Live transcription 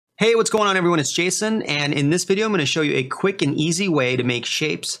Hey, what's going on everyone? It's Jason, and in this video I'm going to show you a quick and easy way to make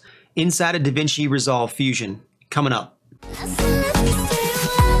shapes inside of DaVinci Resolve Fusion. Coming up.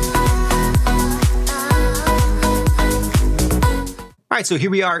 Alright, so here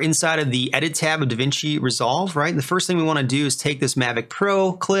we are inside of the Edit tab of DaVinci Resolve, right? The first thing we want to do is take this Mavic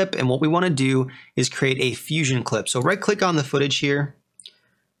Pro clip, and what we want to do is create a Fusion clip. So right click on the footage here.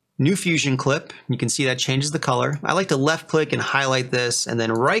 New Fusion clip, you can see that changes the color. I like to left click and highlight this and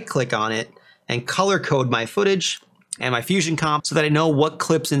then right click on it and color code my footage and my Fusion comp so that I know what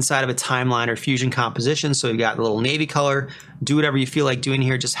clips inside of a timeline or Fusion composition. So you got a little navy color. Do whatever you feel like doing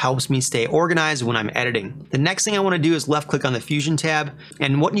here. It just helps me stay organized when I'm editing. The next thing I want to do is left click on the Fusion tab.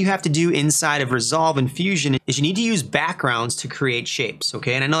 And what you have to do inside of Resolve and Fusion is you need to use backgrounds to create shapes,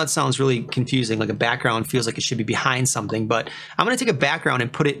 okay? And I know that sounds really confusing, like a background feels like it should be behind something, but I'm going to take a background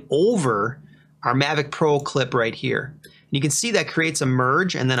and put it over our Mavic Pro clip right here. And you can see that creates a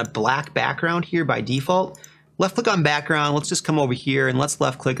merge and then a black background here by default. Left click on background, let's just come over here and let's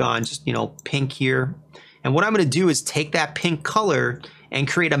left click on just, pink here. And what I'm going to do is take that pink color and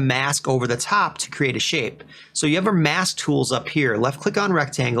create a mask over the top to create a shape. So you have our mask tools up here. Left click on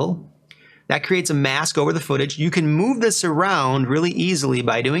rectangle. That creates a mask over the footage. You can move this around really easily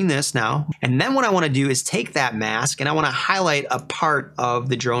by doing this now. And then what I want to do is take that mask and I want to highlight a part of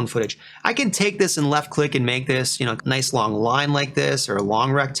the drone footage. I can take this and left click and make this, a nice long line like this or a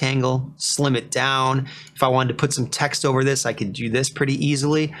long rectangle, slim it down. If I wanted to put some text over this, I could do this pretty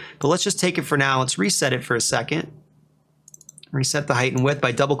easily. But let's just take it for now. Let's reset it for a second. Reset the height and width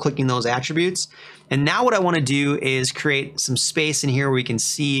by double clicking those attributes. And now what I want to do is create some space in here where we can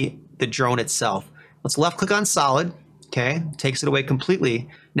see the drone itself. Let's left click on solid, okay, takes it away completely.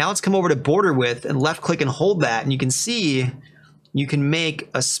 Now let's come over to border width and left click and hold that, and you can see you can make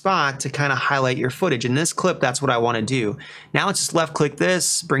a spot to kind of highlight your footage. In this clip, that's what I want to do. Now let's just left click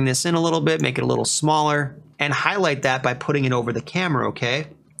this, bring this in a little bit, make it a little smaller, and highlight that by putting it over the camera, okay?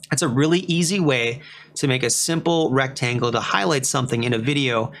 That's a really easy way to make a simple rectangle to highlight something in a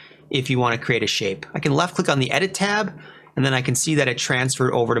video if you want to create a shape. I can left click on the edit tab and then I can see that it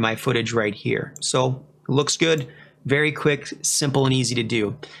transferred over to my footage right here. So it looks good, very quick, simple and easy to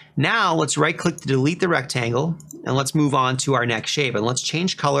do. Now let's right click to delete the rectangle and let's move on to our next shape. And let's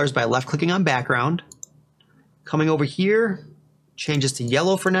change colors by left clicking on background. Coming over here, change this to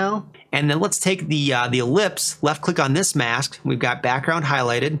yellow for now. And then let's take the ellipse, left click on this mask. We've got background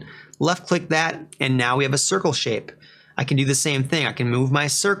highlighted, left click that, and now we have a circle shape. I can do the same thing. I can move my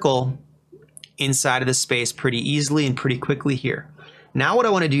circle inside of the space pretty easily and pretty quickly here. Now what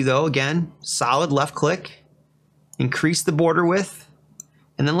I want to do though, again, solid left click, increase the border width,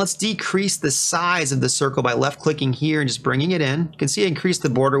 and then let's decrease the size of the circle by left clicking here and just bringing it in. You can see I increased the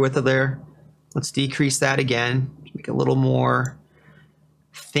border width of there. Let's decrease that again, make it a little more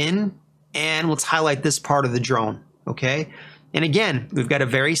thin, and let's highlight this part of the drone, okay? And again, we've got a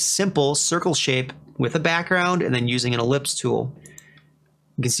very simple circle shape with a background and then using an ellipse tool.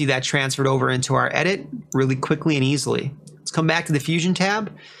 You can see that transferred over into our edit really quickly and easily. Let's come back to the Fusion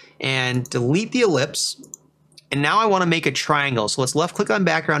tab and delete the ellipse. And now I want to make a triangle. So let's left click on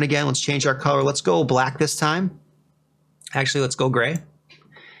background again. Let's change our color. Let's go black this time. Actually, let's go gray.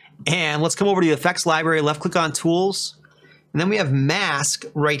 And let's come over to the effects library, left click on tools. And then we have mask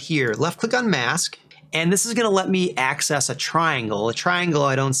right here. Left click on mask. And this is going to let me access a triangle. A triangle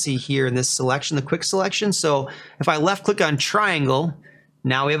I don't see here in this selection, the quick selection. So if I left click on triangle,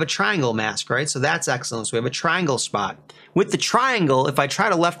 now we have a triangle mask, right? So that's excellent. So we have a triangle spot. With the triangle, if I try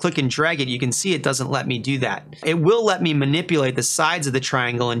to left click and drag it, you can see it doesn't let me do that. It will let me manipulate the sides of the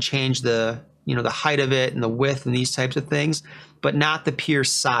triangle and change the, the height of it and the width and these types of things, but not the pure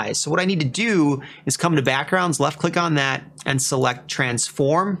size. So what I need to do is come to backgrounds, left click on that and select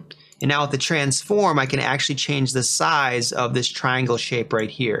transform. And now with the transform, I can actually change the size of this triangle shape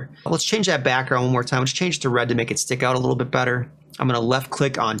right here. Let's change that background one more time. Let's change it to red to make it stick out a little bit better. I'm going to left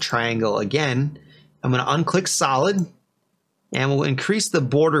click on triangle again. I'm going to unclick solid and we'll increase the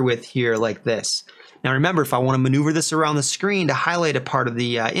border width here like this. Now remember, if I want to maneuver this around the screen to highlight a part of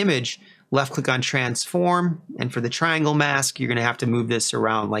the image, left click on transform, and for the triangle mask, you're going to have to move this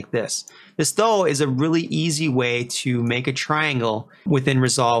around like this. This though is a really easy way to make a triangle within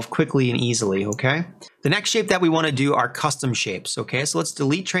Resolve quickly and easily, okay? The next shape that we want to do are custom shapes, okay? So let's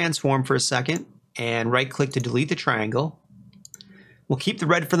delete transform for a second and right click to delete the triangle. We'll keep the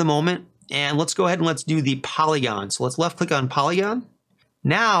red for the moment and let's go ahead and let's do the polygon. So let's left click on polygon.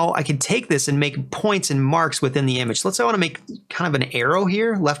 Now I can take this and make points and marks within the image. Let's say I want to make kind of an arrow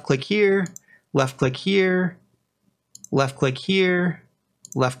here. Left click here, left click here, left click here,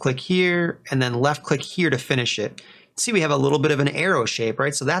 left click here, and then left click here to finish it. See, we have a little bit of an arrow shape,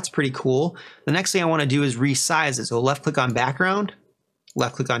 right? So that's pretty cool. The next thing I want to do is resize it. So left click on background,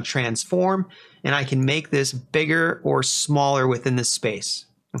 left click on transform, and I can make this bigger or smaller within this space,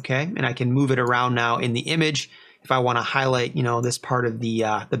 okay? And I can move it around now in the image if I want to highlight, you know, this part of the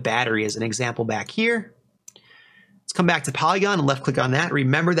battery as an example back here. Let's come back to polygon and left click on that.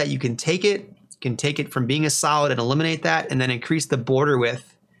 Remember that you can take it from being a solid and eliminate that, and then increase the border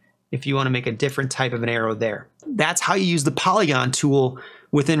width if you want to make a different type of an arrow there. That's how you use the polygon tool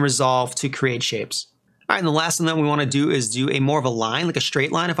within Resolve to create shapes. All right, and the last thing that we want to do is do a more of a line, like a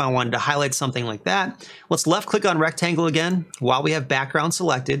straight line if I wanted to highlight something like that. Let's left click on rectangle again. While we have background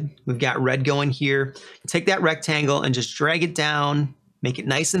selected, we've got red going here. Take that rectangle and just drag it down, make it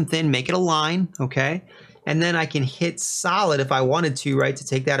nice and thin, make it a line, okay? And then I can hit solid if I wanted to, right, to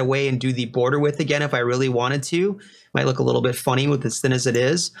take that away and do the border width again if I really wanted to. Might look a little bit funny with as thin as it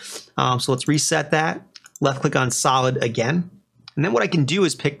is. So let's reset that. Left click on solid again. And then what I can do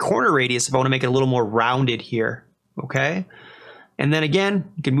is pick corner radius if I want to make it a little more rounded here, okay? And then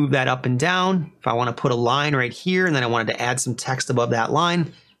again, you can move that up and down. If I want to put a line right here and then I wanted to add some text above that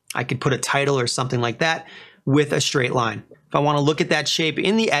line, I could put a title or something like that with a straight line. If I want to look at that shape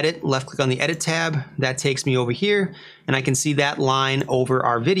in the edit, left click on the edit tab, that takes me over here and I can see that line over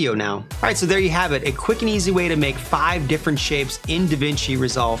our video now. All right, so there you have it, a quick and easy way to make 5 different shapes in DaVinci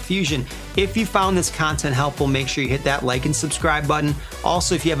Resolve Fusion. If you found this content helpful, make sure you hit that like and subscribe button.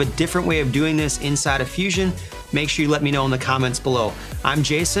 Also, if you have a different way of doing this inside of Fusion, make sure you let me know in the comments below. I'm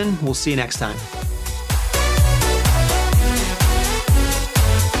Jason, we'll see you next time.